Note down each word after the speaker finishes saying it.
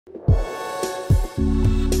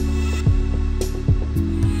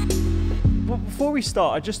Before we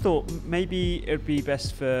start, I just thought maybe it would be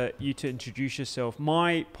best for you to introduce yourself.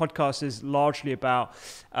 My podcast is largely about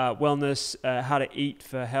wellness, how to eat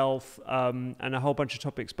for health, and a whole bunch of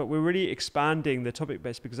topics. But we're really expanding the topic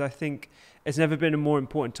base because I think it's never been a more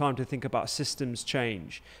important time to think about systems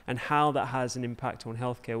change and how that has an impact on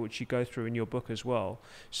healthcare, which you go through in your book as well.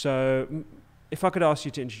 So if I could ask you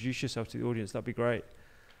to introduce yourself to the audience, that'd be great.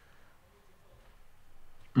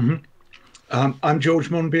 Mm-hmm. I'm George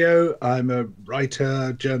Monbiot. I'm a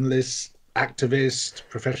writer, journalist, activist,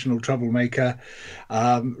 professional troublemaker.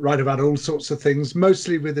 Write about all sorts of things,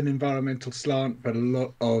 mostly with an environmental slant, but a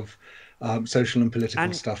lot of social and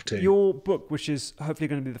political stuff too. Your book, which is hopefully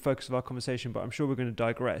going to be the focus of our conversation, but I'm sure we're going to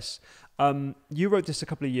digress. You wrote this a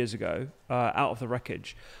couple of years ago, out of the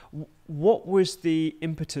Wreckage. What was the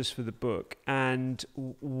impetus for the book, and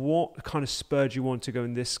what kind of spurred you on to go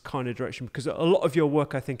in this kind of direction? Because a lot of your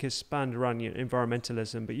work, I think, is spanned around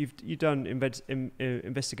environmentalism, but you've done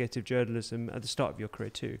investigative journalism at the start of your career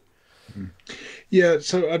too. Yeah,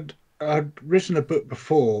 so I'd written a book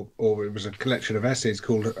before, or it was a collection of essays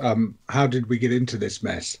called "How Did We Get Into This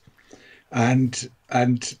Mess?" and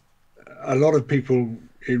a lot of people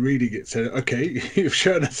in reading it said, "Okay, you've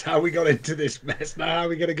shown us how we got into this mess. Now, how are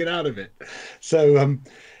we going to get out of it?" So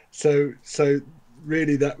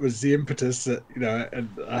really, that was the impetus that and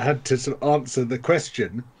I had to sort of answer the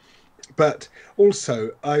question. But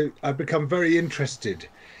also, I've become very interested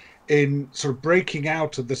in sort of breaking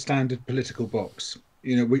out of the standard political box.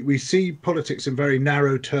 We see politics in very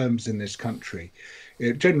narrow terms in this country,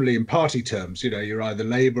 generally in party terms. You're either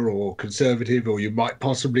Labour or Conservative, or you might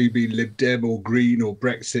possibly be Lib Dem or Green or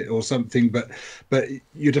Brexit or something, but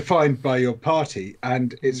you're defined by your party,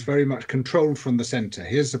 and it's very much controlled from the centre.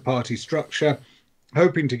 Here's the party structure,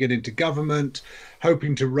 hoping to get into government,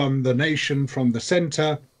 hoping to run the nation from the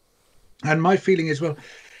centre. And my feeling is, well,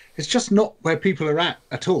 it's just not where people are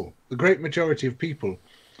at all. The great majority of people,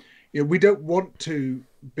 we don't want to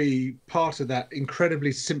be part of that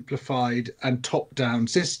incredibly simplified and top-down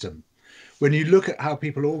system. When you look at how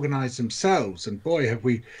people organize themselves, and boy, have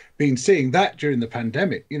we been seeing that during the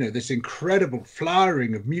pandemic, this incredible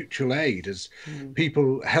flowering of mutual aid as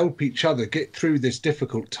people help each other get through this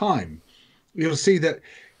difficult time. You'll see that,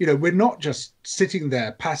 we're not just sitting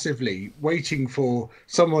there passively waiting for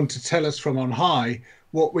someone to tell us from on high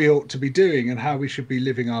what we ought to be doing and how we should be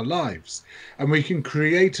living our lives. And we can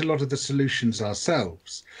create a lot of the solutions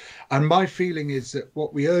ourselves. And my feeling is that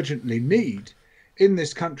what we urgently need in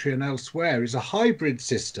this country and elsewhere is a hybrid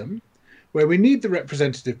system where we need the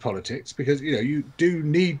representative politics, because, you do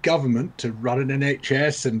need government to run an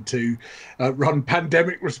NHS and to run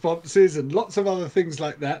pandemic responses and lots of other things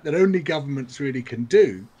like that only governments really can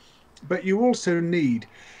do. But you also need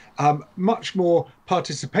much more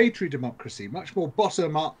participatory democracy, much more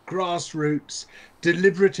bottom-up, grassroots,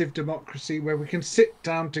 deliberative democracy, where we can sit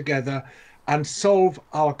down together and solve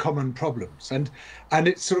our common problems. And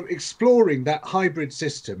it's sort of exploring that hybrid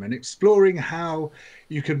system and exploring how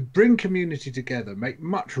you can bring community together, make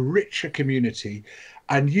much richer community,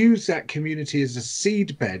 and use that community as a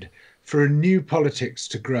seedbed for a new politics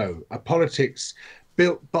to grow, a politics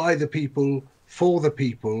built by the people, for the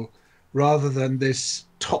people, rather than this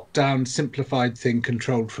top-down simplified thing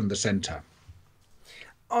controlled from the centre.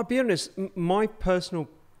 I'll be honest, my personal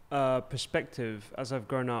perspective as I've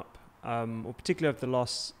grown up, or particularly over the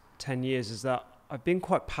last 10 years, is that I've been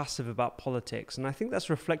quite passive about politics. And I think that's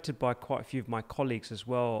reflected by quite a few of my colleagues as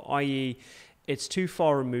well, i.e. it's too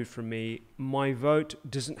far removed from me. My vote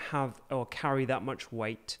doesn't have or carry that much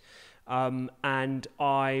weight. And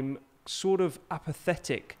I'm sort of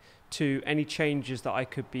apathetic to any changes that I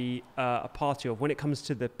could be a party of when it comes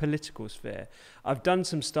to the political sphere. I've done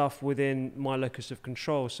some stuff within my locus of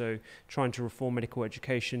control, so trying to reform medical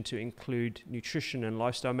education to include nutrition and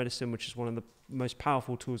lifestyle medicine, which is one of the most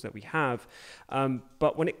powerful tools that we have.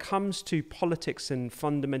 But when it comes to politics and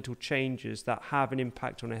fundamental changes that have an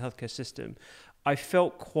impact on a healthcare system, I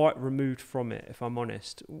felt quite removed from it, if I'm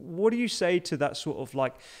honest. What do you say to that sort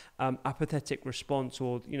of apathetic response,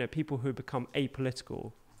 or people who become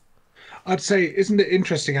apolitical? I'd say, isn't it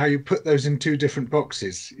interesting how you put those in two different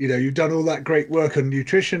boxes? You've done all that great work on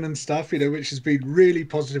nutrition and stuff, which has been really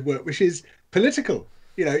positive work, which is political.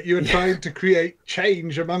 You're trying to create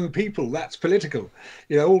change among people. That's political.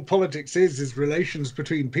 All politics is relations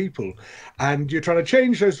between people, and you're trying to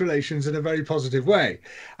change those relations in a very positive way.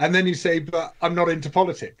 And then you say, but I'm not into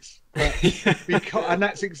politics. And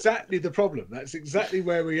that's exactly the problem. That's exactly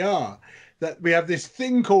where we are, that we have this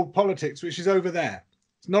thing called politics, which is over there.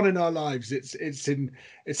 It's not in our lives. It's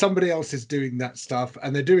somebody else is doing that stuff,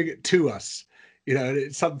 and they're doing it to us. You know,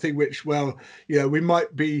 it's something which, well, you know, we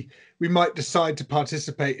might decide to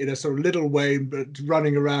participate in a sort of little way, but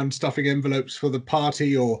running around stuffing envelopes for the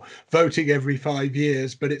party or voting every 5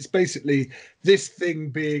 years. But it's basically this thing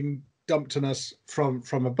being dumped on us from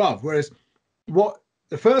above. Whereas what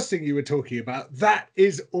the first thing you were talking about, that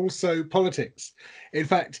is also politics. In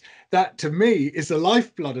fact, that to me is the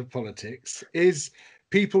lifeblood of politics, is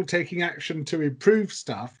people taking action to improve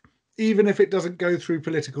stuff, even if it doesn't go through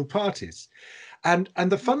political parties. And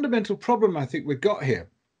the fundamental problem I think we've got here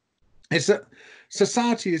is that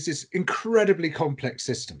society is this incredibly complex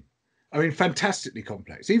system. I mean, fantastically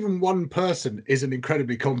complex. Even one person is an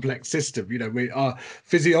incredibly complex system. You know, our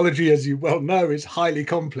physiology, as you well know, is highly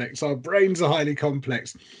complex. Our brains are highly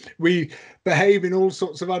complex. We behave in all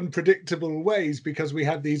sorts of unpredictable ways because we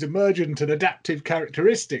have these emergent and adaptive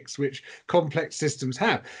characteristics which complex systems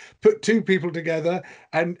have. Put two people together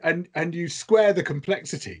and you square the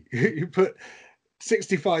complexity. You put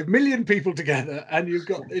 65 million people together and you've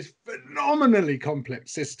got this phenomenally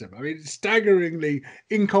complex system. I mean, staggeringly,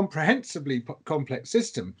 incomprehensibly complex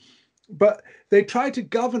system. But they try to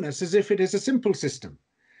govern us as if it is a simple system,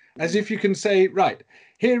 as if you can say, right,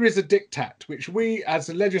 here is a diktat, which we as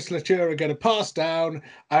a legislature are going to pass down,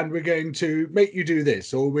 and we're going to make you do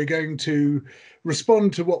this, or we're going to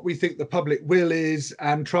respond to what we think the public will is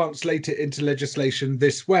and translate it into legislation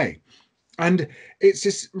this way. And it's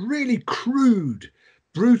this really crude,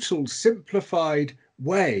 brutal, simplified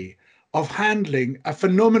way of handling a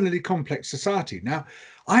phenomenally complex society. Now,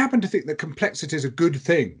 I happen to think that complexity is a good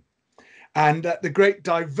thing, and the great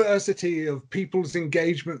diversity of people's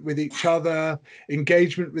engagement with each other,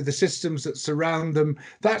 engagement with the systems that surround them,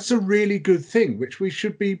 that's a really good thing, which we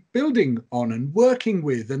should be building on and working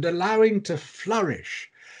with and allowing to flourish,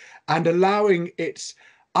 and allowing its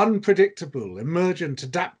unpredictable, emergent,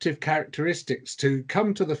 adaptive characteristics to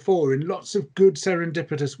come to the fore in lots of good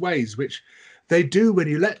serendipitous ways, which they do when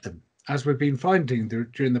you let them, as we've been finding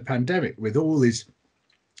during the pandemic, with all these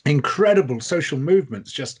incredible social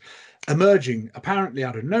movements just emerging apparently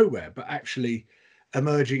out of nowhere, but actually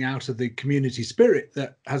emerging out of the community spirit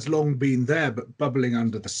that has long been there, but bubbling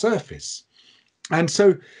under the surface. And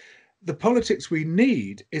so the politics we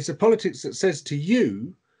need is a politics that says to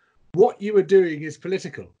you, what you are doing is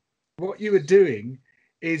political. What you are doing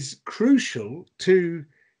is crucial to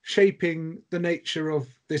shaping the nature of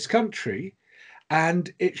this country,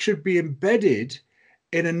 and it should be embedded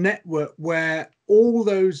in a network where all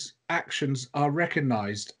those actions are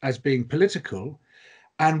recognized as being political,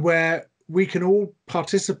 and where we can all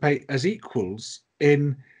participate as equals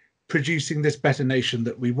in producing this better nation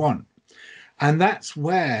that we want. And that's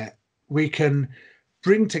where we can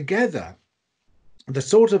bring together the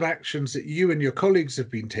sort of actions that you and your colleagues have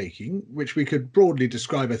been taking, which we could broadly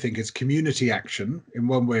describe, I think, as community action in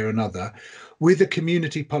one way or another, with a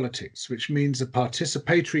community politics, which means a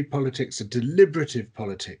participatory politics, a deliberative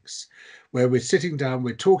politics, where we're sitting down,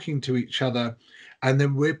 we're talking to each other, and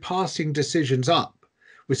then we're passing decisions up.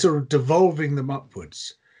 We're sort of devolving them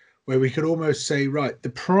upwards, where we could almost say, right,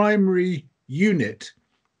 the primary unit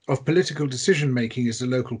of political decision making is the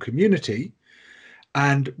local community,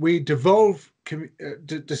 and we devolve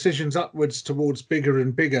decisions upwards towards bigger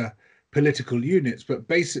and bigger political units, but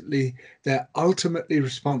basically they're ultimately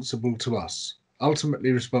responsible to us,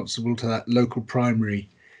 ultimately responsible to that local primary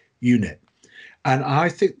unit. And I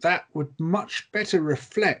think that would much better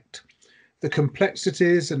reflect the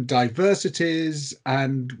complexities and diversities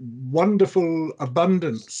and wonderful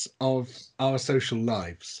abundance of our social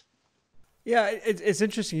lives. Yeah, it's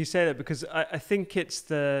interesting you say that, because I think it's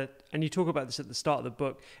and you talk about this at the start of the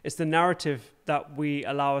book, it's the narrative that we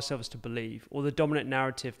allow ourselves to believe, or the dominant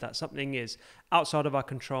narrative that something is outside of our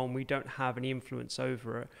control and we don't have any influence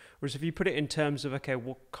over it. Whereas if you put it in terms of, okay,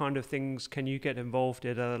 what kind of things can you get involved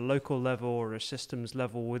at a local level or a systems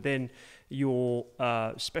level within your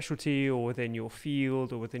specialty or within your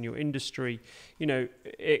field or within your industry, you know,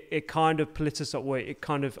 it kind of politicizes, it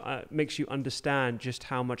kind of makes you understand just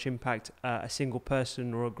how much impact a single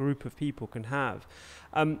person or a group of people can have.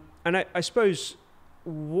 And I suppose,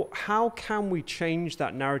 how can we change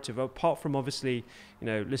that narrative, apart from obviously, you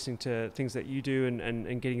know, listening to things that you do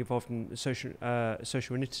and getting involved in social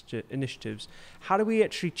initiatives? How do we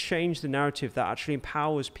actually change the narrative that actually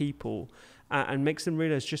empowers people and makes them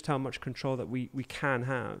realize just how much control that we can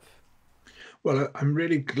have? Well, I'm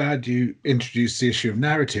really glad you introduced the issue of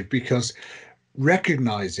narrative, because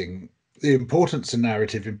recognizing the importance of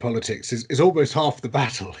narrative in politics is almost half the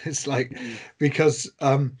battle. It's like, because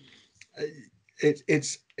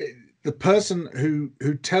it's the person who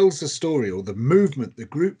tells the story, or the movement, the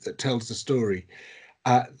group that tells the story,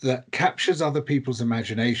 that captures other people's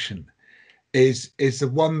imagination, is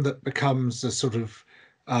the one that becomes a sort of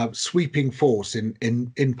sweeping force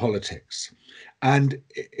in politics. And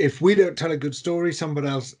if we don't tell a good story, somebody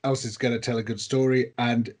else is going to tell a good story,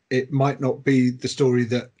 and it might not be the story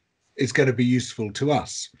that is going to be useful to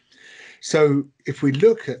us. So if we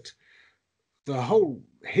look at the whole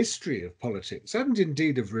history of politics and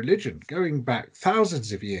indeed of religion, going back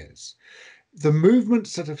thousands of years, the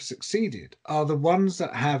movements that have succeeded are the ones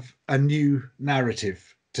that have a new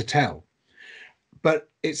narrative to tell. But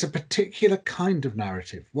it's a particular kind of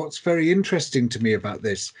narrative. What's very interesting to me about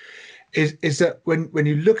this is that when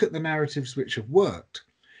you look at the narratives which have worked,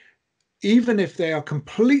 even if they are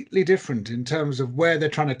completely different in terms of where they're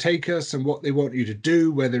trying to take us and what they want you to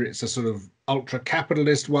do, whether it's a sort of ultra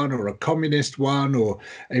capitalist one or a communist one or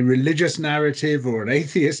a religious narrative or an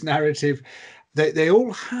atheist narrative, they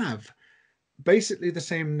all have basically the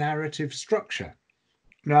same narrative structure.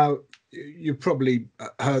 Now, you've probably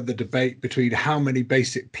heard the debate between how many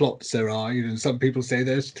basic plots there are. You know, some people say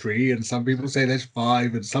there's 3, and some people say there's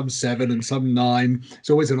 5, and some 7, and some 9.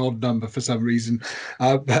 It's always an odd number for some reason,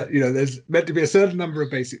 but you know, there's meant to be a certain number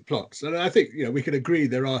of basic plots, and I think we can agree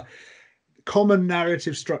there are common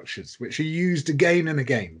narrative structures which are used again and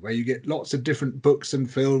again, where you get lots of different books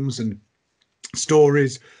and films and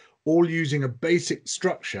stories all using a basic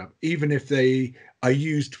structure, even if they are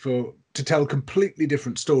used to tell completely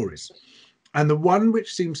different stories. And the one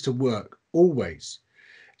which seems to work always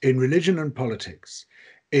in religion and politics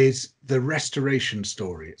is the restoration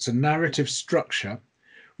story. It's a narrative structure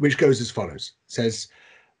which goes as follows. It says,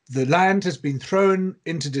 the land has been thrown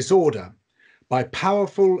into disorder by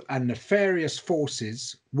powerful and nefarious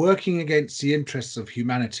forces working against the interests of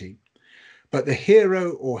humanity. But the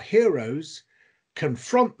hero or heroes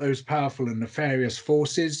confront those powerful and nefarious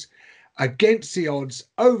forces, against the odds,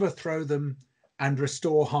 overthrow them, and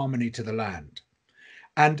restore harmony to the land.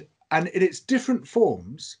 And in its different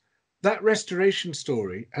forms, that restoration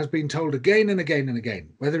story has been told again and again and again,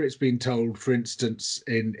 whether it's been told, for instance,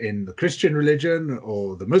 in the Christian religion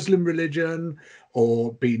or the Muslim religion,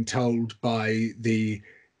 or being told by the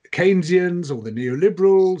Keynesians or the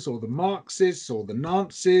neoliberals or the Marxists or the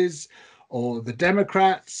Nazis or the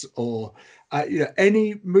Democrats or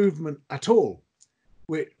any movement at all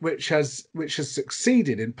which has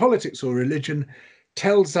succeeded in politics or religion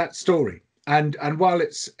tells that story. And while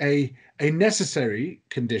it's a necessary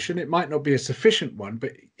condition, it might not be a sufficient one,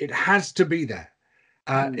 but it has to be there.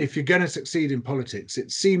 If you're going to succeed in politics,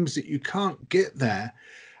 it seems that you can't get there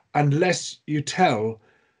unless you tell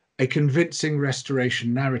a convincing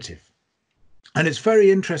restoration narrative. And it's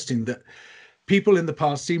very interesting that people in the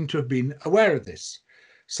past seem to have been aware of this.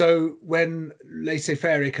 So when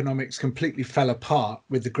laissez-faire economics completely fell apart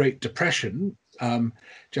with the Great Depression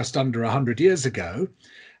just under 100 years ago,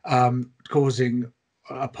 causing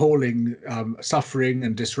appalling suffering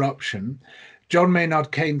and disruption, John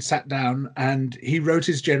Maynard Keynes sat down and he wrote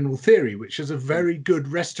his general theory, which is a very good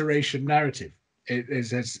restoration narrative.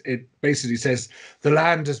 It basically says the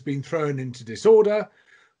land has been thrown into disorder,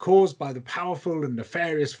 caused by the powerful and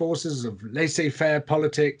nefarious forces of laissez-faire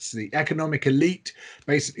politics, the economic elite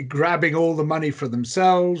basically grabbing all the money for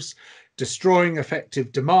themselves, destroying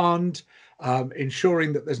effective demand,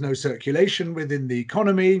 ensuring that there's no circulation within the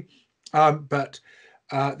economy. But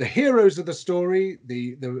the heroes of the story,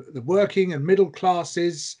 the working and middle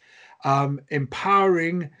classes,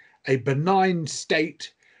 empowering a benign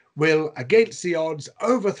state, will, against the odds,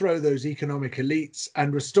 overthrow those economic elites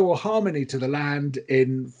and restore harmony to the land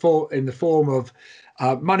in the form of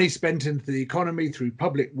money spent into the economy through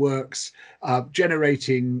public works,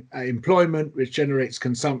 generating employment, which generates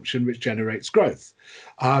consumption, which generates growth.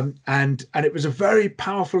 And it was a very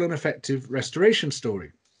powerful and effective restoration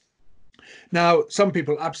story. Now, some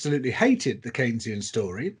people absolutely hated the Keynesian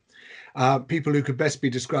story. People who could best be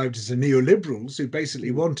described as the neoliberals, who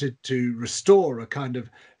basically wanted to restore a kind of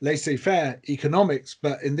laissez-faire economics,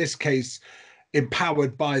 but in this case,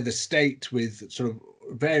 empowered by the state with sort of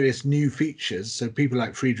various new features. So people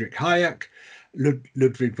like Friedrich Hayek,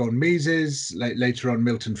 Ludwig von Mises, later on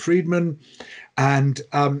Milton Friedman, and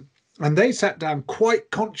they sat down quite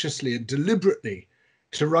consciously and deliberately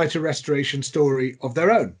to write a restoration story of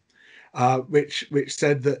their own, which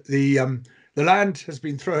said that the land has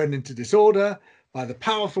been thrown into disorder by the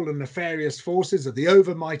powerful and nefarious forces of the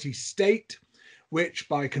overmighty state, which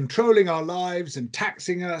by controlling our lives and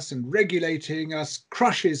taxing us and regulating us,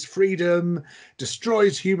 crushes freedom,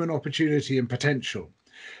 destroys human opportunity and potential.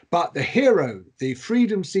 But the hero, the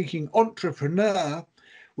freedom-seeking entrepreneur,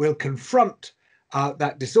 will confront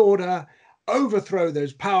that disorder overthrow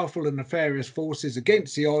those powerful and nefarious forces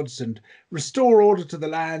against the odds and restore order to the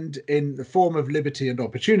land in the form of liberty and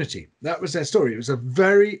opportunity. That was their story. It was a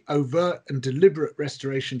very overt and deliberate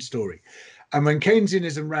restoration story. And when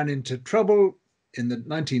Keynesianism ran into trouble in the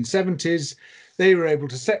 1970s, they were able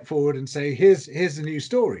to step forward and say, here's a new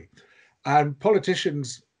story. And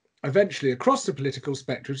politicians eventually across the political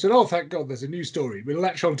spectrum said, oh, thank God, there's a new story. We'll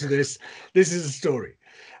latch on to this. This is a story.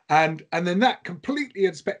 And then that completely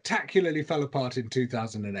and spectacularly fell apart in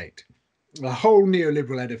 2008. The whole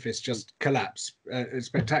neoliberal edifice just collapsed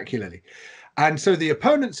spectacularly. And so the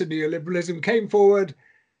opponents of neoliberalism came forward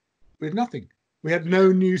with nothing. We had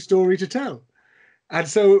no new story to tell. And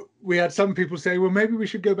so we had some people say, well, maybe we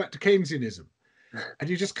should go back to Keynesianism. And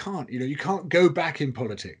you just can't, you can't go back in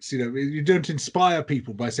politics. You don't inspire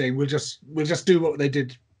people by saying, we'll just do what they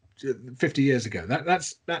did 50 years ago.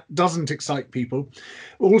 That doesn't excite people.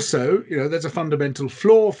 Also, there's a fundamental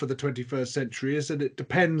flaw for the 21st century, is that it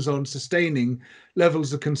depends on sustaining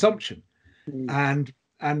levels of consumption. And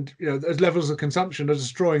those levels of consumption are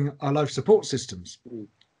destroying our life support systems.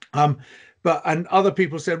 And other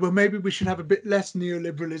people said, well, maybe we should have a bit less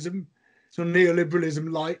neoliberalism, so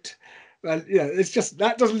neoliberalism light. And it's just,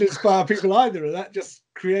 that doesn't inspire people either, and that just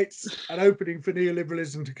creates an opening for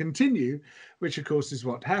neoliberalism to continue, which of course is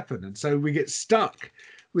what happened. And so we get stuck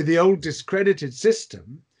with the old discredited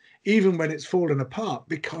system, even when it's fallen apart,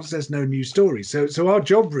 because there's no new story. So our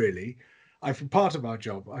job really, part of our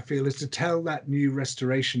job, I feel, is to tell that new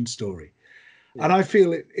restoration story. Yeah. And I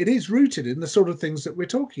feel it is rooted in the sort of things that we're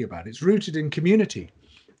talking about. It's rooted in community.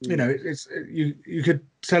 You could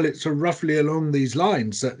tell it sort of roughly along these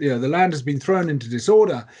lines that the land has been thrown into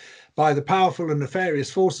disorder by the powerful and nefarious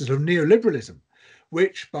forces of neoliberalism,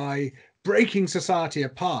 which by breaking society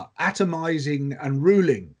apart, atomizing and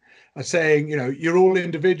ruling, are saying, you're all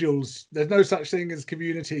individuals, there's no such thing as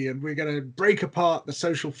community, and we're going to break apart the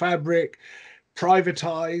social fabric,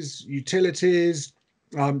 privatize utilities,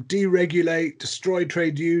 deregulate, destroy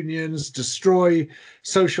trade unions, destroy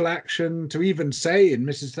social action, to even say, in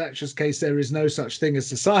Mrs. Thatcher's case, there is no such thing as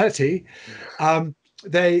society.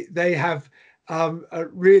 They have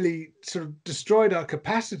really sort of destroyed our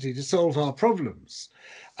capacity to solve our problems.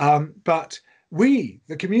 But we,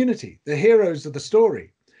 the community, the heroes of the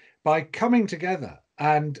story, by coming together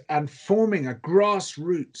and forming a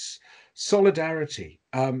grassroots solidarity,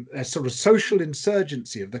 a sort of social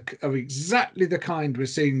insurgency of exactly the kind we're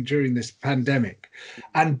seeing during this pandemic,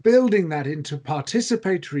 and building that into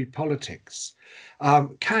participatory politics,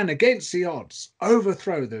 can, against the odds,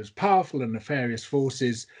 overthrow those powerful and nefarious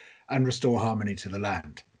forces and restore harmony to the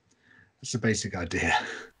land. That's the basic idea.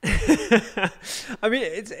 I mean,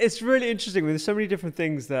 it's really interesting. There's so many different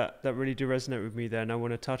things that really do resonate with me there, and I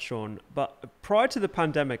want to touch on. But prior to the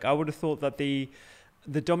pandemic, I would have thought that the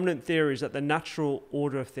dominant theory is that the natural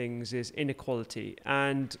order of things is inequality,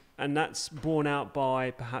 and that's borne out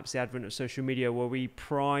by perhaps the advent of social media, where we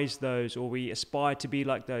prize those, or we aspire to be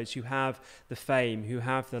like those who have the fame, who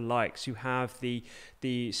have the likes, who have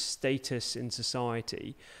the status in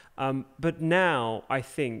society. But now I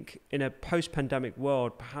think in a post-pandemic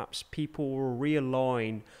world, perhaps people will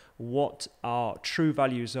realign what our true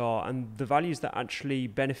values are, and the values that actually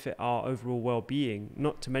benefit our overall well-being,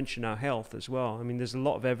 not to mention our health as well. I mean, there's a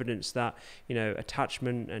lot of evidence that,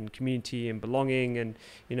 attachment and community and belonging and,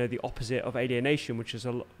 the opposite of alienation, which is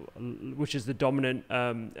the dominant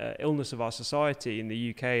illness of our society in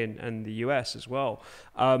the UK and the US as well,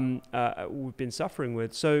 we've been suffering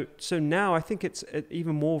with. So now I think it's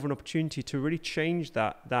even more of an opportunity to really change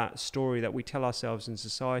that story that we tell ourselves in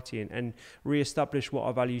society, and re-establish what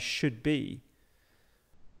our values should be.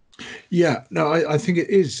 Yeah, no, I think it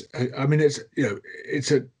is. I mean,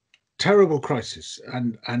 it's a terrible crisis,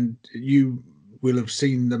 and you will have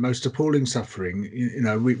seen the most appalling suffering.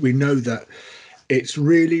 We know that it's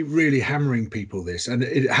really, really hammering people, this, and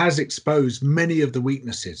it has exposed many of the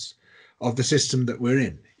weaknesses of the system that we're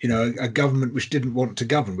in. A government which didn't want to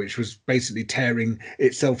govern, which was basically tearing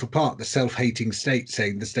itself apart, the self-hating state,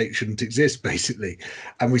 saying the state shouldn't exist, basically.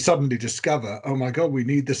 And we suddenly discover, oh my God, we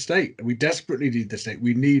need the state. We desperately need the state.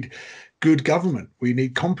 We need good government. We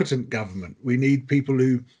need competent government. We need people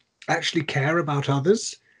who actually care about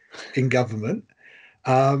others in government.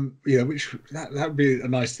 Which that would be a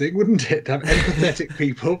nice thing, wouldn't it? To have empathetic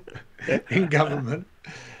people in government.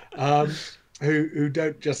 Who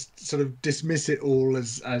don't just sort of dismiss it all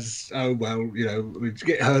as oh well, we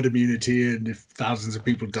get herd immunity, and if thousands of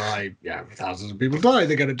people die, thousands of people die,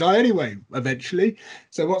 they're going to die anyway eventually.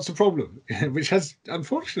 So what's the problem? Which has,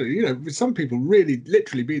 unfortunately, with some people really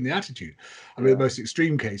literally been the attitude. I mean, the most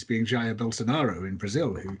extreme case being Jair Bolsonaro in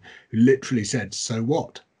Brazil, who literally said, "So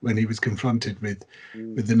what?" when he was confronted with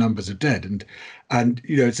the numbers of dead. And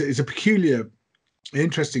you know, it's a peculiar,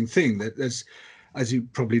 interesting thing that there's, as you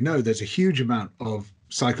probably know, there's a huge amount of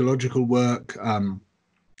psychological work,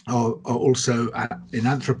 are also in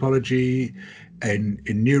anthropology, in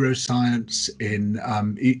neuroscience, in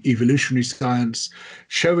evolutionary science,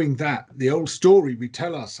 showing that the old story we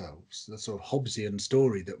tell ourselves, the sort of Hobbesian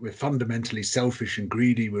story that we're fundamentally selfish and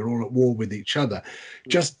greedy, we're all at war with each other,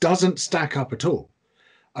 just doesn't stack up at all.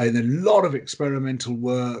 And a lot of experimental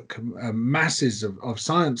work, masses of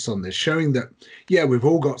science on this, showing that, yeah, we've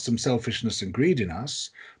all got some selfishness and greed in us,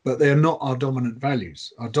 but they are not our dominant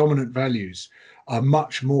values. Our dominant values are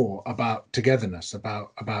much more about togetherness,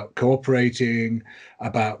 about cooperating,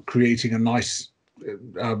 about creating a nice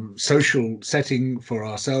social setting for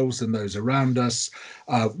ourselves and those around us,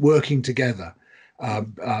 working together,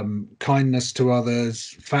 kindness to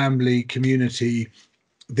others, family, community.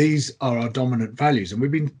 These are our dominant values. And we've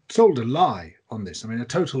been told a lie on this. I mean, a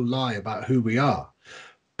total lie about who we are.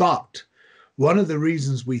 But one of the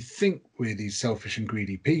reasons we think we're these selfish and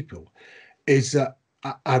greedy people is that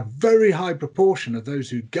a very high proportion of those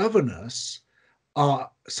who govern us are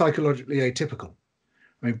psychologically atypical.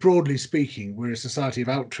 I mean, broadly speaking, we're a society of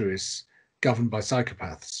altruists governed by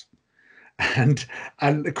psychopaths. And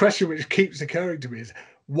the question which keeps occurring to me is,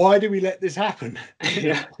 why do we let this happen?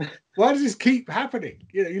 Yeah. Why does this keep happening?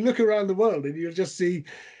 You know, you look around the world and you'll just see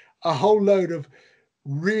a whole load of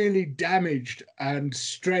really damaged and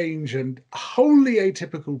strange and wholly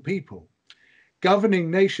atypical people governing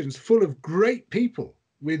nations full of great people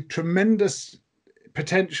with tremendous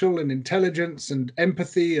potential and intelligence and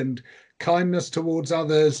empathy and kindness towards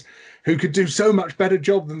others, who could do so much better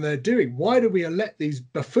job than they're doing. Why do we elect these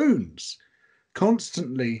buffoons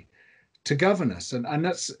constantly to govern us? And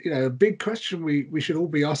that's, you know, a big question we should all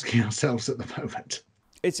be asking ourselves at the moment.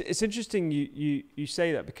 It's interesting you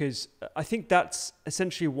say that, because I think that's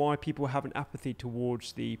essentially why people have an apathy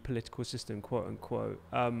towards the political system, quote unquote,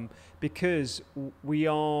 because we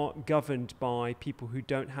are governed by people who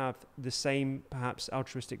don't have the same, perhaps,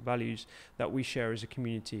 altruistic values that we share as a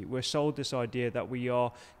community. We're sold this idea that we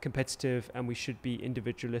are competitive and we should be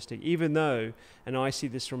individualistic, even though, and I see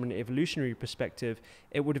this from an evolutionary perspective,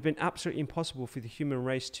 it would have been absolutely impossible for the human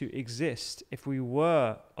race to exist if we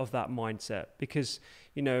were of that mindset, because,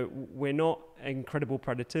 you know, we're not incredible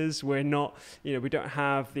predators. We're not, you know, we don't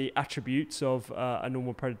have the attributes of a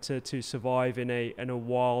normal predator to survive in a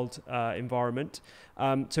wild environment.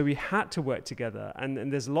 So we had to work together,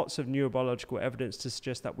 and there's lots of neurobiological evidence to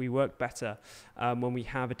suggest that we work better when we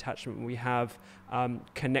have attachment, when we have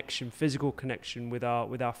connection, physical connection with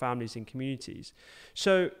our families and communities.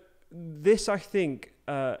 So this, I think,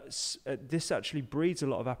 this actually breeds a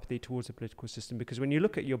lot of apathy towards the political system, because when you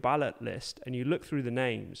look at your ballot list and you look through the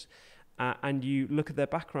names and you look at their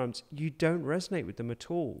backgrounds, you don't resonate with them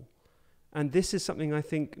at all. And this is something I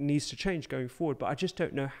think needs to change going forward, but I just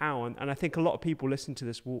don't know how. And I think a lot of people listening to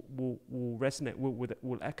this will resonate,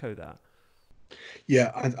 will echo that.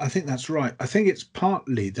 Yeah, I think that's right. I think it's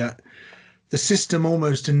partly that the system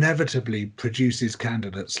almost inevitably produces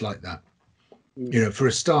candidates like that. You know, for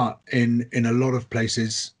a start, in a lot of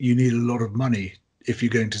places, you need a lot of money if you're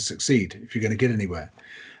going to succeed, if you're going to get anywhere.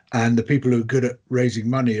 And the people who are good at raising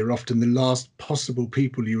money are often the last possible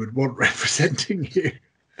people you would want representing you,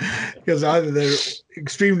 because either they're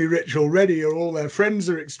extremely rich already, or all their friends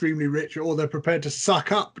are extremely rich, or they're prepared to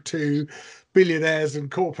suck up to billionaires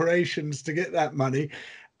and corporations to get that money.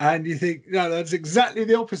 And you think, no, that's exactly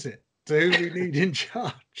the opposite to who we need in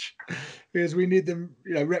charge, because we need them,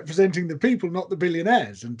 you know, representing the people, not the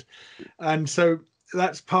billionaires. And so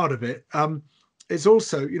that's part of it. It's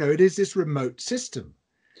also, you know, it is this remote system,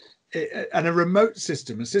 and a remote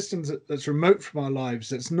system, a system that's remote from our lives,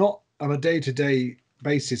 that's not on a day-to-day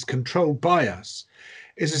basis controlled by us,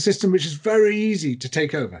 is a system which is very easy to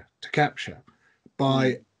take over, to capture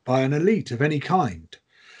by an elite of any kind.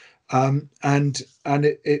 And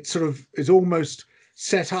it sort of is almost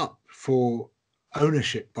set up for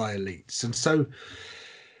ownership by elites. And so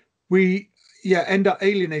we end up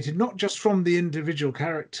alienated, not just from the individual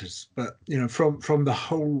characters, but, you know, from the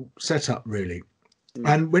whole setup, really.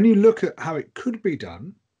 And when you look at how it could be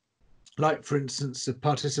done, like, for instance, the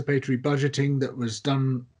participatory budgeting that was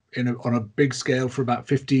done on a big scale for about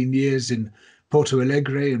 15 years in Porto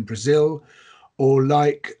Alegre in Brazil, or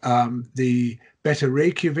like the Better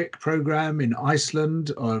Reykjavik program in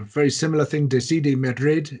Iceland, or a very similar thing, Decide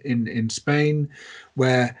Madrid in Spain,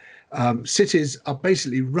 where cities are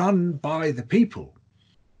basically run by the people.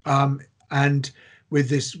 And with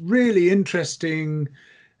this really interesting,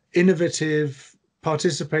 innovative,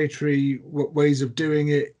 participatory ways of doing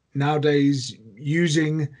it. Nowadays,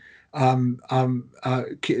 using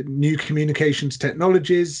new communications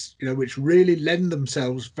technologies, which really lend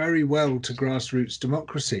themselves very well to grassroots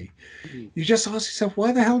democracy. You just ask yourself,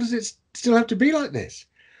 why the hell does it still have to be like this?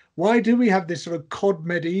 Why do we have this sort of cod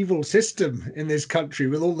medieval system in this country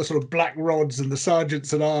with all the sort of black rods and the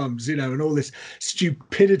sergeants at arms, and all this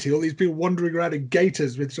stupidity, all these people wandering around in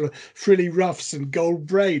gaiters with sort of frilly ruffs and gold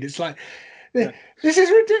braid? It's like, this is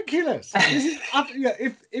ridiculous. This is,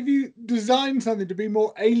 if you design something to be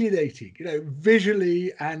more alienating,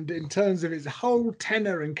 visually and in terms of its whole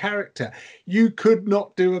tenor and character, you could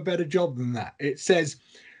not do a better job than that. It says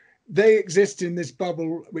they exist in this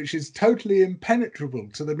bubble which is totally impenetrable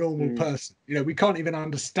to the normal person. We can't even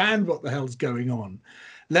understand what the hell's going on,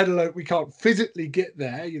 let alone we can't physically get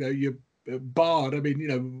there. You're barred. I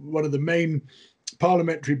mean, one of the main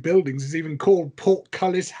parliamentary buildings is even called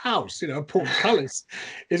Portcullis House. Portcullis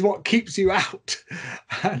is what keeps you out,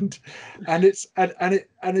 and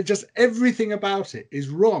it just, everything about it is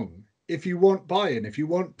wrong. If you want buy-in, if you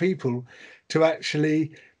want people to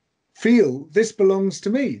actually feel this belongs to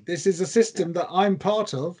me, this is a system that I'm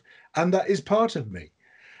part of and that is part of me.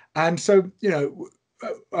 And so,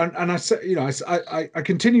 and I say, I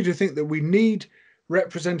continue to think that we need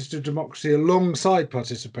representative democracy alongside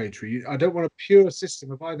participatory. I don't want a pure system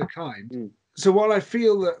of either kind. So while I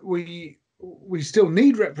feel that we still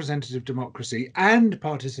need representative democracy and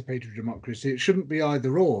participatory democracy, it shouldn't be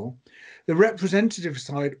either or. The representative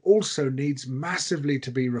side also needs massively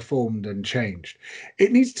to be reformed and changed.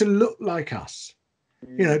 It needs to look like us,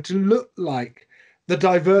 to look like the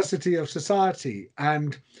diversity of society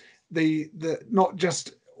and the not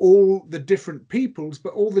just all the different peoples,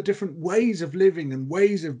 but all the different ways of living and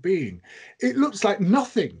ways of being. It looks like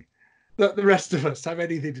nothing that the rest of us have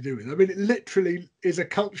anything to do with. I mean, it literally is a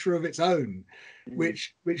culture of its own,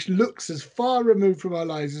 which looks as far removed from our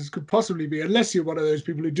lives as could possibly be, unless you're one of those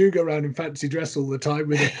people who do go around in fancy dress all the time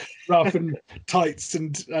with a ruff and tights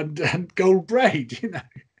and gold braid,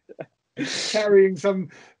 carrying some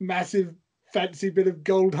massive fancy bit of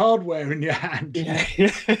gold hardware in your hand.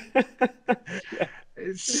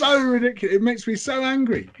 It's so ridiculous. It makes me so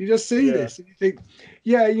angry. You just see this and you think,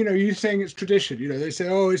 you're saying it's tradition. They say,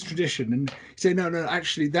 oh, it's tradition. And you say, no,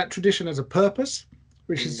 actually that tradition has a purpose,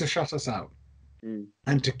 which is to shut us out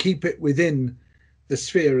and to keep it within the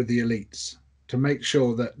sphere of the elites, to make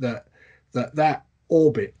sure that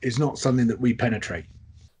orbit is not something that we penetrate.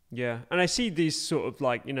 Yeah, and I see these sort of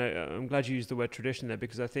I'm glad you used the word tradition there,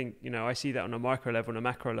 because I think, I see that on a micro level, on a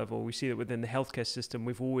macro level. We see that within the healthcare system,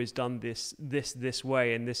 we've always done this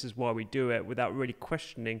way, and this is why we do it, without really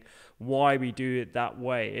questioning why we do it that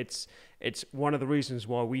way. It's one of the reasons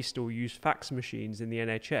why we still use fax machines in the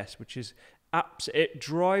NHS, which is it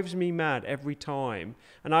drives me mad every time.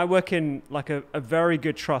 And I work in a very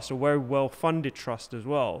good trust, a very well-funded trust as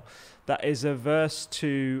well, that is averse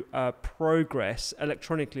to progress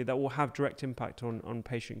electronically that will have direct impact on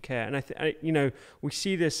patient care. And we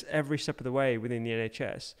see this every step of the way within the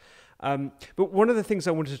NHS. But one of the things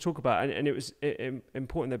I wanted to talk about, and it was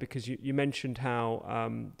important there, because you mentioned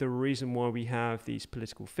how the reason why we have these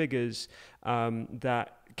political figures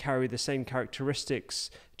that carry the same characteristics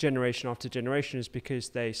generation after generation is because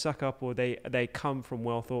they suck up, or they come from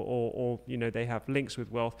wealth, or they have links with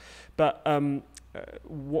wealth. But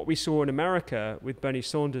what we saw in America with Bernie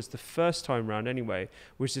Sanders the first time round anyway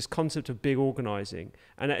was this concept of big organizing.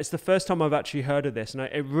 And it's the first time I've actually heard of this, and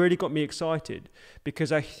it really got me excited,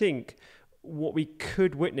 because I think what we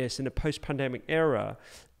could witness in a post-pandemic era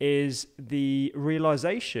is the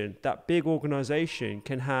realization that big organization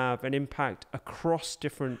can have an impact across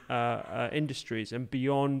different industries and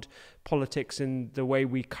beyond politics in the way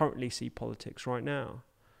we currently see politics right now.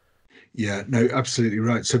 Yeah, no, absolutely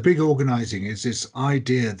right. So big organizing is this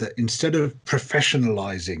idea that instead of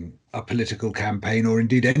professionalizing a political campaign, or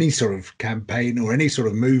indeed any sort of campaign or any sort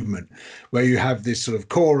of movement, where you have this sort of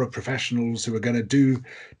core of professionals who are going to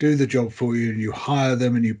do the job for you, and you hire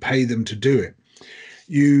them and you pay them to do it,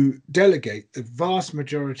 you delegate the vast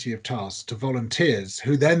majority of tasks to volunteers,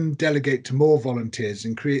 who then delegate to more volunteers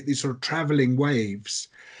and create these sort of traveling waves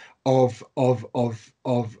of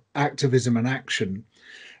activism and action.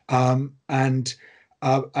 And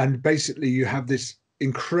basically you have this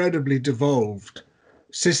incredibly devolved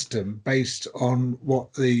system based on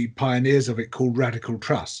what the pioneers of it called radical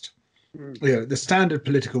trust. The standard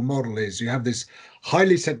political model is you have this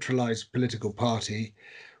highly centralized political party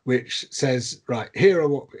which says, right,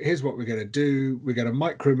 here's what we're going to do. We're going to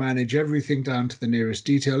micromanage everything down to the nearest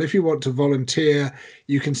detail. If you want to volunteer,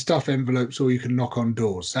 you can stuff envelopes or you can knock on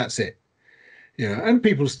doors. That's it. And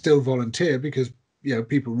people still volunteer because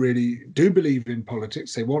people really do believe in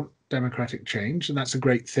politics. They want democratic change, and that's a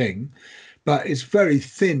great thing, but it's very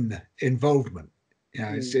thin involvement. You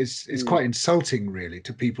know, it's quite insulting, really,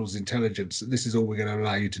 to people's intelligence that this is all we're going to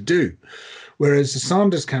allow you to do. Whereas the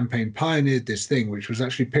Sanders campaign pioneered this thing, which was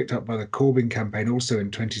actually picked up by the Corbyn campaign also in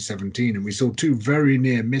 2017, and we saw two very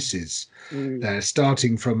near misses there,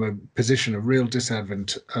 starting from a position of real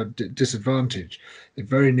disadvantage. They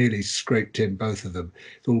very nearly scraped in, both of them.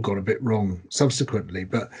 It all got a bit wrong subsequently,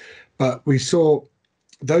 but we saw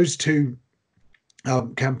those two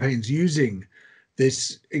campaigns using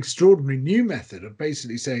this extraordinary new method of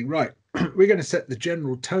basically saying, right, we're going to set the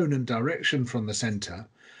general tone and direction from the centre,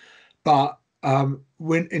 but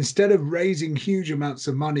when instead of raising huge amounts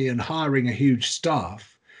of money and hiring a huge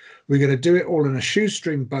staff, we're going to do it all in a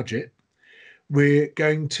shoestring budget. We're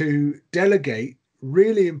going to delegate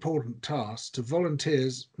really important tasks to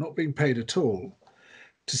volunteers not being paid at all,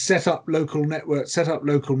 to set up local networks, set up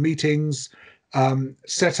local meetings,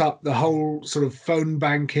 set up the whole sort of phone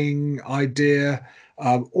banking idea,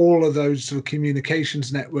 all of those sort of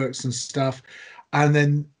communications networks and stuff. And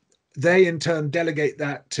then they in turn delegate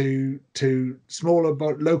that to smaller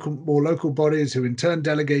more local bodies, who in turn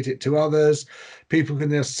delegate it to others. People can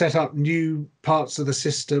now set up new parts of the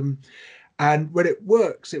system. And when it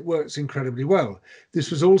works incredibly well. This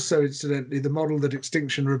was also, incidentally, the model that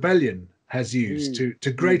Extinction Rebellion has used to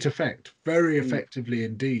great effect, very effectively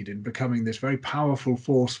indeed, in becoming this very powerful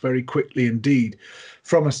force very quickly indeed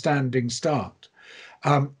from a standing start.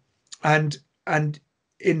 And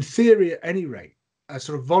in theory, at any rate, a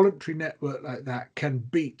sort of voluntary network like that can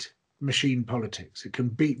beat machine politics. It can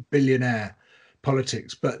beat billionaire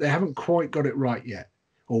politics, but they haven't quite got it right yet,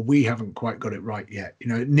 or we haven't quite got it right yet. You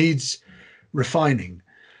know, it needs refining.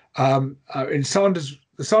 In Sanders,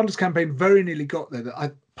 the Sanders campaign very nearly got there.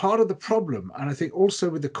 Part of the problem, and I think also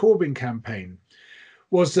with the Corbyn campaign,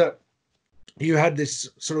 was that you had this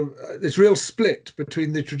sort of this real split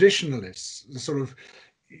between the traditionalists, the sort of,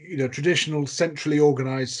 you know, traditional centrally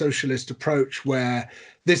organized socialist approach, where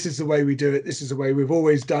this is the way we do it, this is the way we've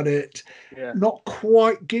always done it, not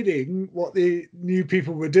quite getting what the new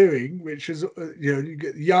people were doing, which is, you know, you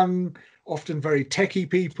get young, often very techie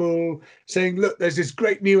people saying, look, there's this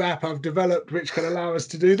great new app I've developed which can allow us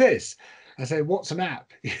to do this. I say, what's an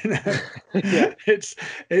app? You know,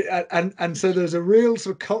 and so there's a real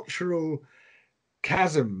sort of cultural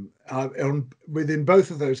chasm within both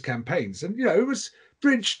of those campaigns. And, you know, it was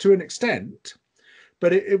bridged to an extent,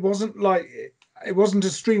 but it wasn't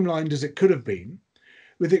as streamlined as it could have been.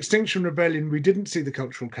 With Extinction Rebellion, we didn't see the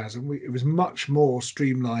cultural chasm. It was much more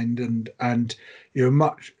streamlined, and you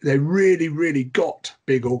know, they really got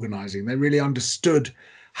big organizing. They really understood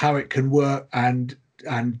how it can work and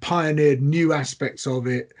pioneered new aspects of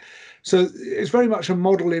it. So it's very much a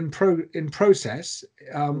model in process,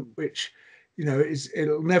 which, you know,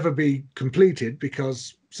 it'll never be completed,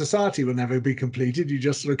 because society will never be completed. You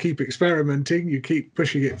just sort of keep experimenting, you keep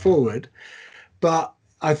pushing it forward. But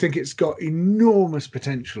I think it's got enormous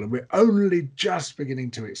potential, and we're only just beginning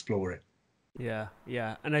to explore it. Yeah,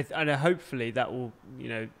 and I hopefully that will, you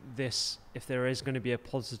know, this, if there is going to be a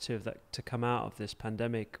positive that to come out of this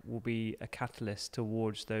pandemic, will be a catalyst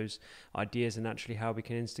towards those ideas and actually how we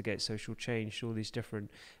can instigate social change through all these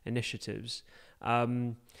different initiatives.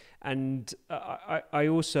 And I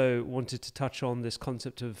also wanted to touch on this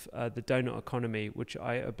concept of the donut economy, which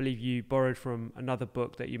I believe you borrowed from another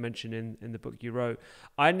book that you mentioned in the book you wrote.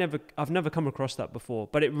 I've never come across that before,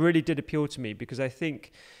 but it really did appeal to me, because I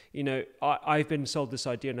think, you know, I've been sold this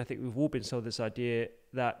idea, and I think we've all been sold this idea,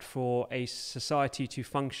 that for a society to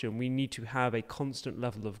function, we need to have a constant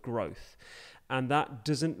level of growth. And that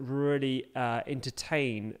doesn't really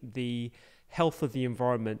entertain the health of the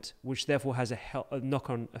environment, which therefore has a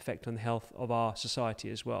knock-on effect on the health of our society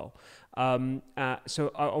as well.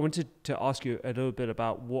 So I wanted to ask you a little bit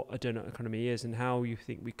about what a donut economy is and how you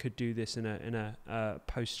think we could do this in a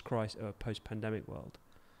post-crisis or post-pandemic world.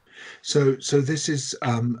 So this is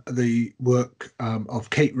the work of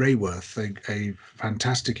Kate Raworth, a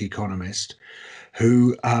fantastic economist,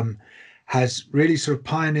 who has really sort of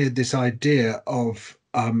pioneered this idea of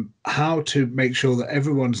how to make sure that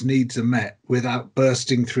everyone's needs are met without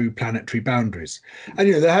bursting through planetary boundaries. And,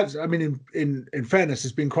 you know, there has, I mean, in fairness,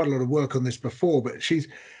 there's been quite a lot of work on this before, but she's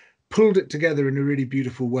pulled it together in a really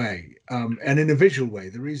beautiful way, and in a visual way.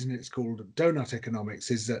 The reason it's called donut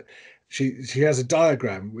economics is that she has a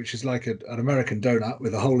diagram which is like an American donut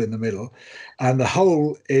with a hole in the middle, and the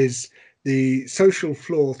hole is the social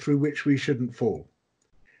floor through which we shouldn't fall.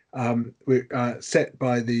 Set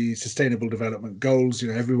by the Sustainable Development Goals. You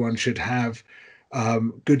know, everyone should have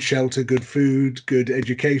good shelter, good food, good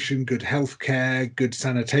education, good healthcare, good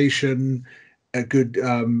sanitation, a good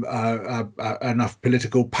enough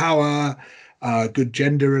political power, good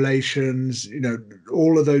gender relations,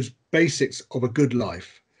 all of those basics of a good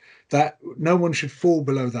life, that no one should fall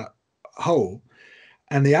below that hole.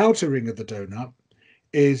 And the outer ring of the donut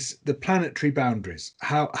is the planetary boundaries.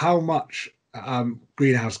 How much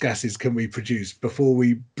greenhouse gases can we produce before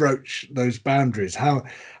we broach those boundaries? How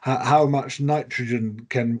much nitrogen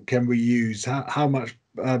can we use? How much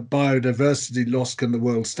biodiversity loss can the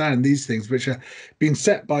world stand? These things, which are being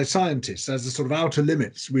set by scientists as the sort of outer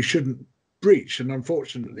limits we shouldn't breach, and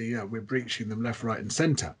unfortunately, we're breaching them left, right, and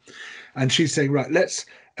centre. And she's saying, right, let's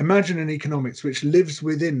imagine an economics which lives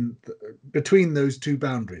between those two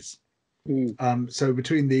boundaries. So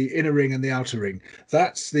between the inner ring and the outer ring,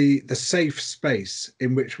 that's the safe space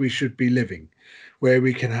in which we should be living, where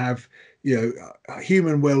we can have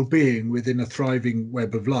human well-being within a thriving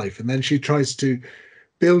web of life. And then she tries to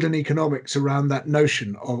build an economics around that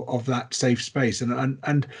notion of that safe space.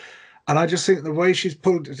 And I just think the way she's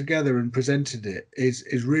pulled it together and presented it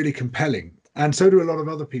is really compelling. And so do a lot of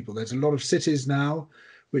other people. There's a lot of cities now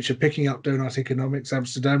which are picking up donut economics.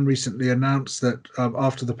 Amsterdam recently announced that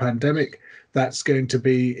after the pandemic, that's going to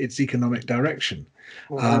be its economic direction.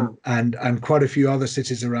 Wow. And quite a few other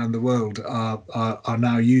cities around the world are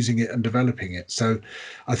now using it and developing it. So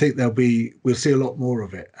I think we'll see a lot more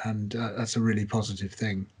of it, and that's a really positive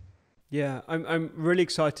thing. Yeah, I'm really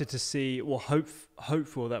excited to see, well,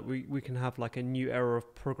 hopeful that we can have like a new era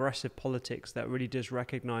of progressive politics that really does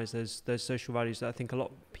recognize those social values that I think a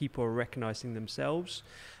lot of people are recognizing themselves.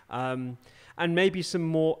 And maybe some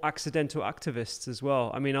more accidental activists as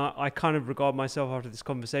well. I mean, I kind of regard myself after this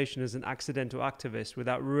conversation as an accidental activist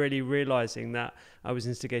without really realizing that I was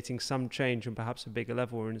instigating some change on perhaps a bigger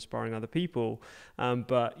level or inspiring other people.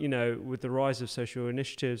 But, with the rise of social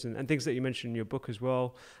initiatives and things that you mentioned in your book as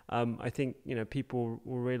well, I think, people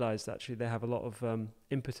will realize that actually they have a lot of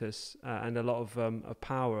impetus and a lot of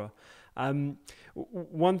power.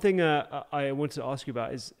 One thing I wanted to ask you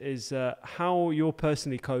about is how you're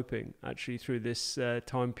personally coping actually through this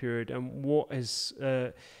time period, and what is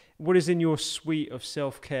in your suite of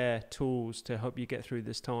self-care tools to help you get through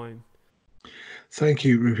this time? Thank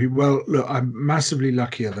you, Ruby. Well, look, I'm massively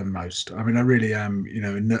luckier than most. I mean, I really am.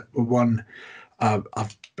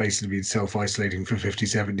 I've basically been self-isolating for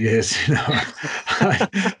 57 years.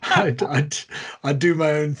 I do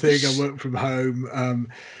my own thing. I work from home.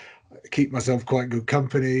 Keep myself quite good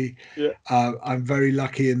company. Yeah. I'm very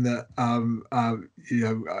lucky in that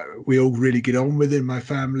we all really get on within my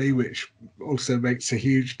family, which also makes a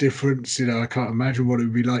huge difference. I can't imagine what it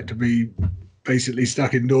would be like to be basically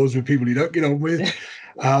stuck indoors with people you don't get on with.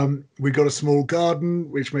 We've got a small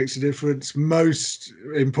garden, which makes a difference. Most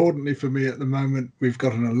importantly for me at the moment, we've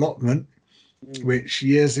got an allotment, which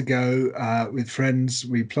years ago with friends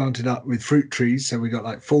we planted up with fruit trees. So we got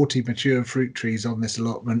like 40 mature fruit trees on this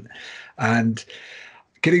allotment, and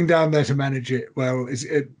getting down there to manage it, well,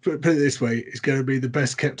 put it this way, it's going to be the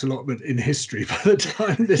best kept allotment in history by the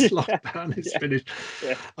time this lockdown is finished.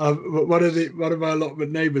 Yeah. But one of my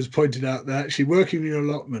allotment neighbours pointed out that actually working in your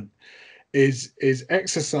allotment is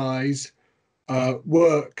exercise,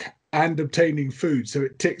 work, and obtaining food. So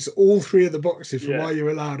it ticks all three of the boxes for why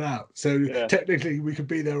you're allowed out. So technically we could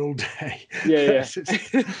be there all day.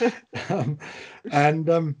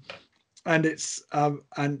 And it's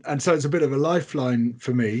and so it's a bit of a lifeline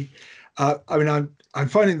for me. I mean, I'm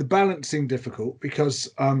finding the balancing difficult because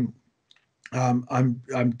I'm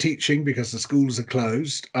teaching because the schools are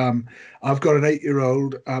closed. I've got an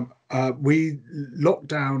 8-year-old. We locked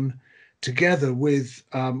down together with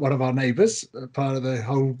one of our neighbours, part of the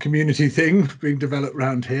whole community thing being developed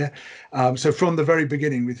around here. So from the very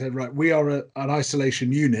beginning, we said, right, we are an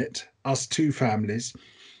isolation unit, us two families,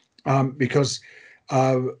 because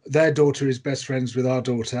their daughter is best friends with our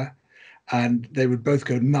daughter, and they would both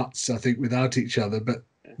go nuts, I think, without each other. But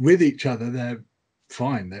with each other, they're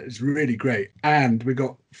fine. That is really great. And we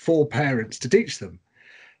got 4 parents to teach them.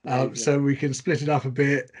 So we can split it up a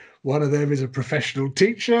bit. One of them is a professional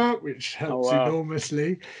teacher, which helps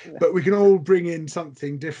enormously, but we can all bring in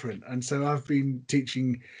something different. And so I've been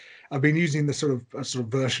using the sort of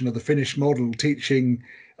version of the Finnish model, teaching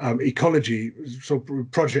ecology, sort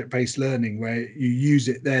of project-based learning, where you use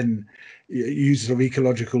sort of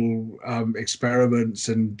ecological experiments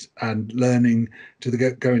and learning to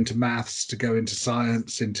go into maths, to go into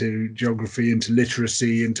science, into geography, into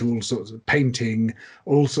literacy, into all sorts of painting,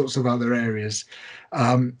 all sorts of other areas.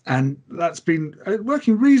 And that's been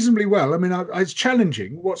working reasonably well. I mean, it's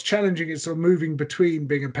challenging. What's challenging is sort of moving between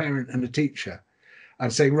being a parent and a teacher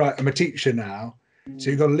and saying, right, I'm a teacher now. So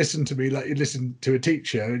you've got to listen to me like you listen to a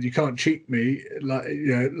teacher, and you can't cheat me like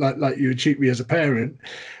like you would cheat me as a parent,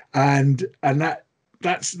 and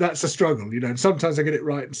that's a struggle, And sometimes I get it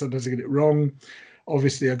right, and sometimes I get it wrong.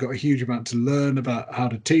 Obviously, I've got a huge amount to learn about how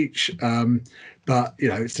to teach, but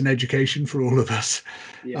it's an education for all of us.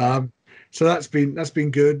 Yeah. So that's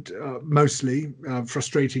been good, mostly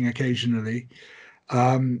frustrating occasionally,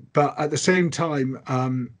 but at the same time,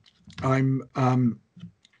 I'm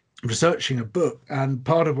researching a book, and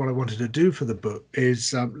part of what I wanted to do for the book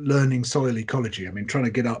is learning soil ecology. I mean, trying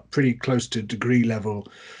to get up pretty close to degree level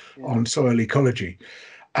on soil ecology,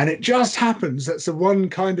 and it just happens that's the one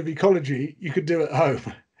kind of ecology you could do at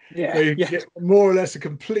home, where you get more or less a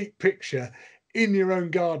complete picture in your own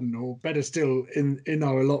garden, or better still, in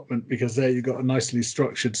our allotment, because there you've got a nicely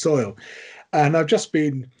structured soil. And I've just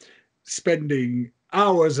been spending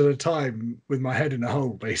hours at a time with my head in a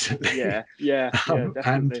hole, basically.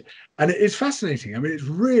 Definitely. And it is fascinating. I mean, it's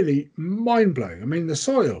really mind blowing. I mean, the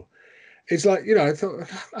soil. It's like, I thought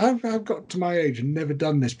I've got to my age and never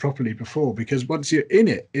done this properly before, because once you're in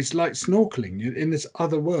it, it's like snorkeling. You're in this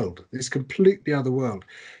other world, this completely other world.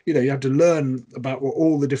 You have to learn about what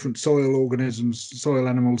all the different soil organisms, soil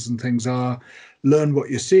animals and things are, learn what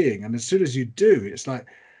you're seeing. And as soon as you do, it's like,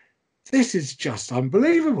 this is just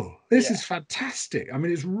unbelievable. This is fantastic. I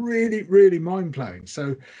mean, it's really, really mind blowing.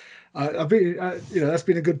 So I've been, that's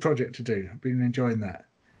been a good project to do. I've been enjoying that.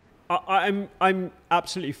 I'm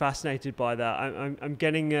absolutely fascinated by that. I'm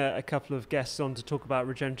getting a couple of guests on to talk about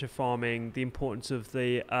regenerative farming, the importance of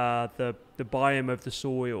the biome of the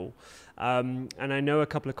soil, and I know a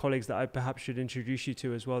couple of colleagues that I perhaps should introduce you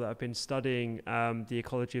to as well that have been studying the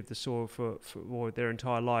ecology of the soil for their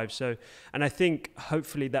entire lives. So, and I think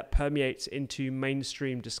hopefully that permeates into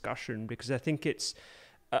mainstream discussion, because I think it's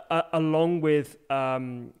along with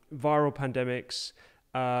viral pandemics.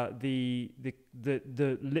 The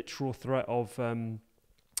literal threat of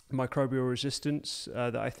microbial resistance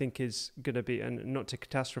that I think is going to be, and not to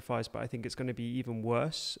catastrophize, but I think it's going to be even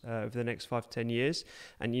worse over the next 5 to 10 years.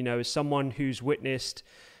 And as someone who's witnessed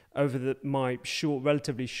over my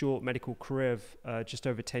relatively short medical career of just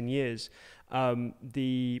over 10 years,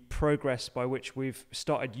 the progress by which we've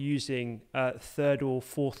started using third or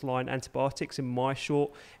fourth line antibiotics in my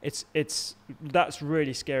short, that's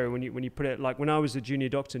really scary when you put it. Like when I was a junior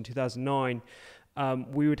doctor in 2009,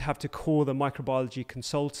 we would have to call the microbiology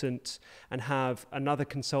consultant and have another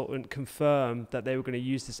consultant confirm that they were going to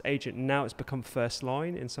use this agent. And now it's become first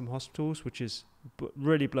line in some hospitals, which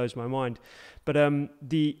really blows my mind. But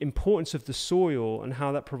the importance of the soil and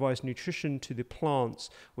how that provides nutrition to the plants,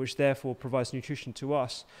 which therefore provides nutrition to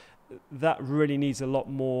us, that really needs a lot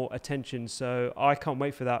more attention. So I can't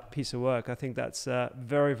wait for that piece of work. I think that's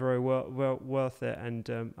very, very well worth it. And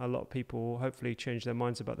a lot of people will hopefully change their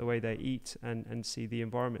minds about the way they eat and see the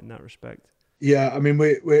environment in that respect. Yeah, I mean,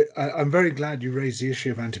 I'm very glad you raised the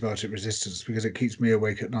issue of antibiotic resistance, because it keeps me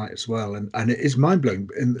awake at night as well. And it is mind blowing.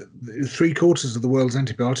 And 3/4 of the world's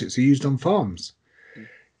antibiotics are used on farms.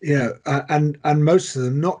 And most of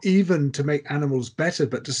them not even to make animals better,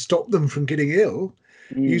 but to stop them from getting ill.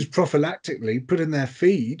 Used prophylactically, put in their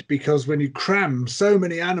feed, because when you cram so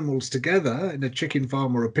many animals together in a chicken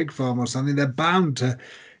farm or a pig farm or something, they're bound to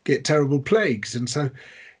get terrible plagues. And so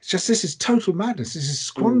this is total madness. This is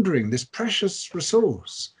squandering this precious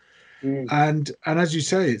resource. And as you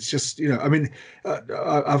say, it's just, I mean,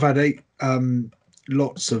 I've had 8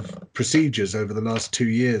 lots of procedures over the last 2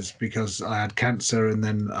 years, because I had cancer, and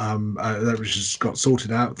then that just got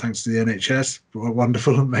sorted out thanks to the NHS,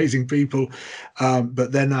 wonderful, amazing people.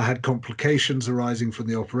 But then I had complications arising from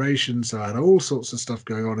the operation, so I had all sorts of stuff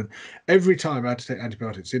going on, and every time I had to take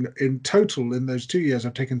antibiotics. In total, in those 2 years,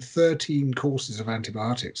 I've taken 13 courses of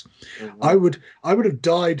antibiotics. I would have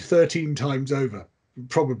died 13 times over,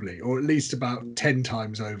 probably, or at least about 10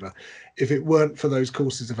 times over, if it weren't for those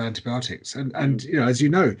courses of antibiotics. And as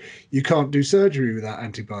you can't do surgery without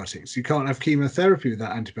antibiotics. You can't have chemotherapy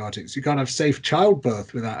without antibiotics. You can't have safe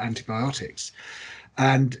childbirth without antibiotics.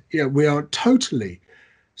 And we are totally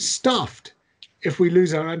stuffed if we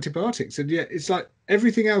lose our antibiotics. And yet it's like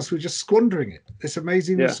everything else, we're just squandering it, this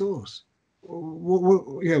amazing resource.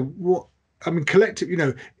 I mean, collective,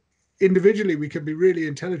 individually we can be really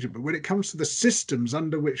intelligent, but when it comes to the systems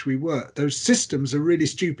under which we work, those systems are really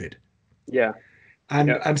stupid.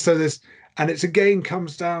 And so it's again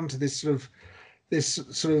comes down to this sort of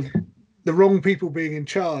the wrong people being in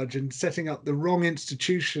charge and setting up the wrong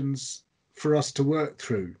institutions for us to work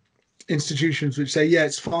through. Institutions which say,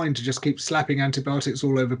 it's fine to just keep slapping antibiotics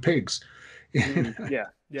all over pigs.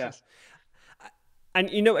 And,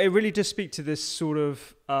 you know, it really does speak to this sort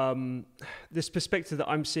of, this perspective that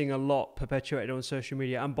I'm seeing a lot perpetuated on social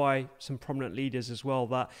media and by some prominent leaders as well,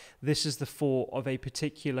 that this is the fault of a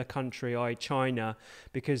particular country, i.e. China,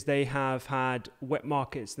 because they have had wet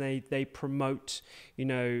markets. They promote, you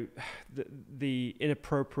know, the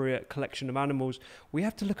inappropriate collection of animals. We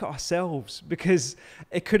have to look at ourselves, because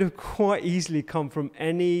it could have quite easily come from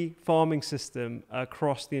any farming system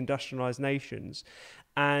across the industrialized nations.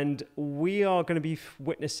 And we are going to be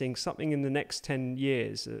witnessing something in the next 10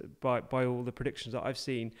 years, by all the predictions that I've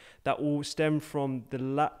seen, that will stem from the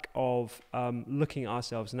lack of looking at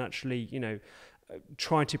ourselves and actually, you know,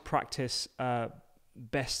 trying to practice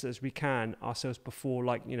best as we can ourselves before,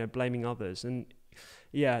 like, you know, blaming others. And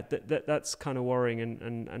yeah, that's kind of worrying,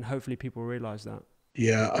 and hopefully people realize that.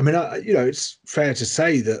 Yeah, I mean, you know, it's fair to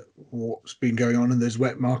say that what's been going on in those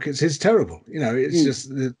wet markets is terrible. You know, it's just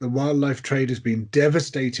the wildlife trade has been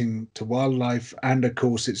devastating to wildlife, and of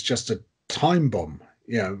course, it's just a time bomb.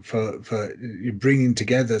 You know, for bringing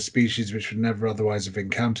together species which would never otherwise have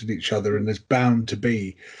encountered each other, and there's bound to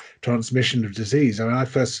be transmission of disease. I mean, I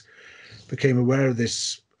first became aware of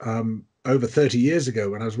this over 30 years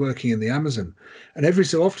ago when I was working in the Amazon, and every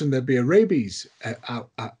so often there'd be a rabies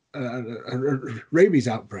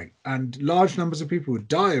outbreak, and large numbers of people would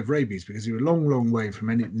die of rabies because you were a long way from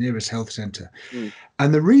any nearest health center.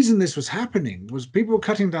 And the reason this was happening was people were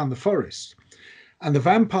cutting down the forest, and the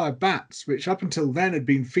vampire bats, which up until then had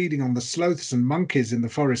been feeding on the sloths and monkeys in the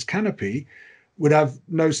forest canopy, would have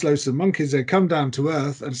no sloths and monkeys. They'd come down to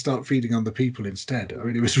earth and start feeding on the people instead. I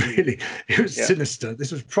mean, it was sinister.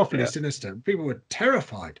 This was properly sinister. People were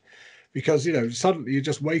terrified, because, you know, suddenly you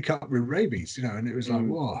just wake up with rabies, you know, and it was like,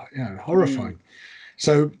 whoa, you know, horrifying.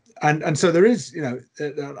 So, and so there is, you know,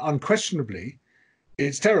 unquestionably,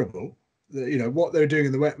 it's terrible. You know, what they're doing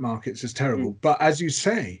in the wet markets is terrible. But as you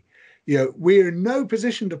say, you know, we're in no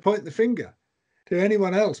position to point the finger to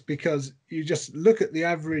anyone else, because you just look at the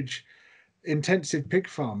average intensive pig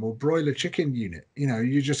farm or broiler chicken unit. You know,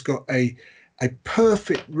 you just got a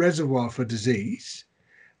perfect reservoir for disease,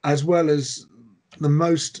 as well as the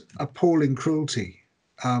most appalling cruelty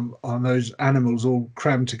on those animals, all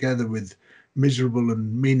crammed together with miserable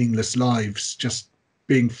and meaningless lives, just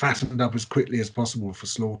being fattened up as quickly as possible for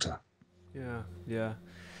slaughter. Yeah.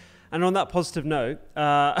 And on that positive note,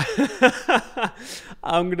 I'm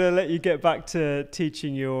going to let you get back to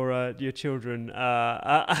teaching your children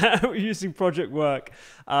using project work.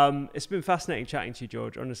 It's been fascinating chatting to you,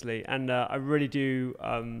 George, honestly, and I really do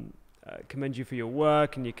commend you for your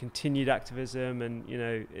work and your continued activism, and, you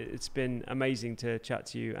know, it's been amazing to chat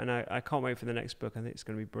to you, and I can't wait for the next book. I think it's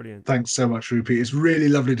going to be brilliant. Thanks so much, Rupi. It's really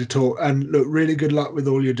lovely to talk, and look, really good luck with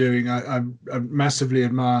all you're doing. I massively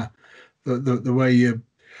admire the way you're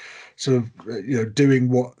sort of, you know, doing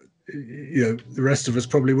what, you know, the rest of us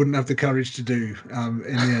probably wouldn't have the courage to do in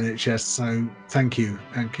the NHS. So thank you,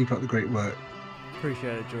 and keep up the great work.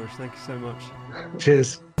 Appreciate it, George. Thank you so much.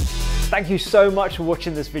 Cheers. Thank you so much for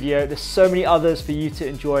watching this video. There's so many others for you to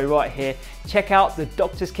enjoy right here. Check out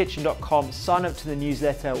thedoctorskitchen.com, sign up to the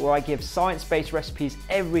newsletter where I give science-based recipes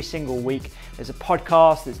every single week. There's a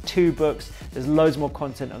podcast, there's 2 books, there's loads more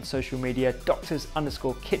content on social media,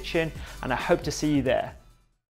 doctors_kitchen, and I hope to see you there.